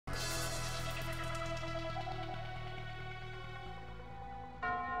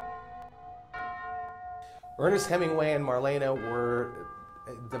Ernest Hemingway and Marlene were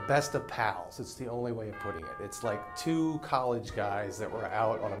the best of pals. It's the only way of putting it. It's like two college guys that were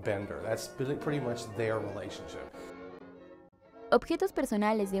out on a bender. That's pretty much their relationship. Objetos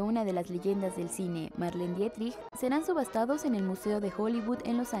personales de una de las leyendas del cine, Marlene Dietrich, serán subastados en el Museo de Hollywood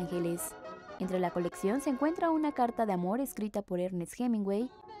en Los Ángeles. Entre la colección se encuentra una carta de amor escrita por Ernest Hemingway,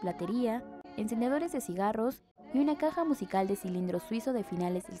 platería, encendedores de cigarros y una caja musical de cilindro suizo de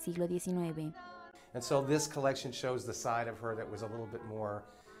finales del siglo XIX. And so this collection shows the side of her that was a little bit more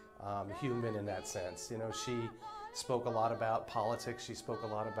human in that sense. You know, she spoke a lot about politics. She spoke a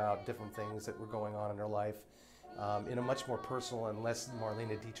lot about different things that were going on in her life in a much more personal and less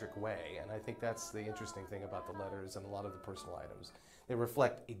Marlene Dietrich way. And I think that's the interesting thing about the letters and a lot of the personal items. They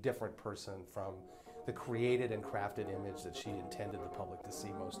reflect a different person from the created and crafted image that she intended the public to see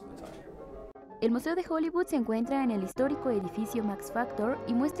most of the time. El Museo de Hollywood se encuentra en el histórico edificio Max Factor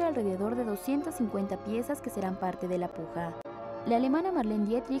y muestra alrededor de 250 piezas que serán parte de la puja. La alemana Marlene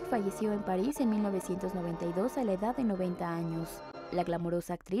Dietrich falleció en París en 1992 a la edad de 90 años. La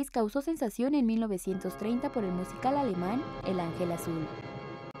glamorosa actriz causó sensación en 1930 por el musical alemán El Ángel Azul.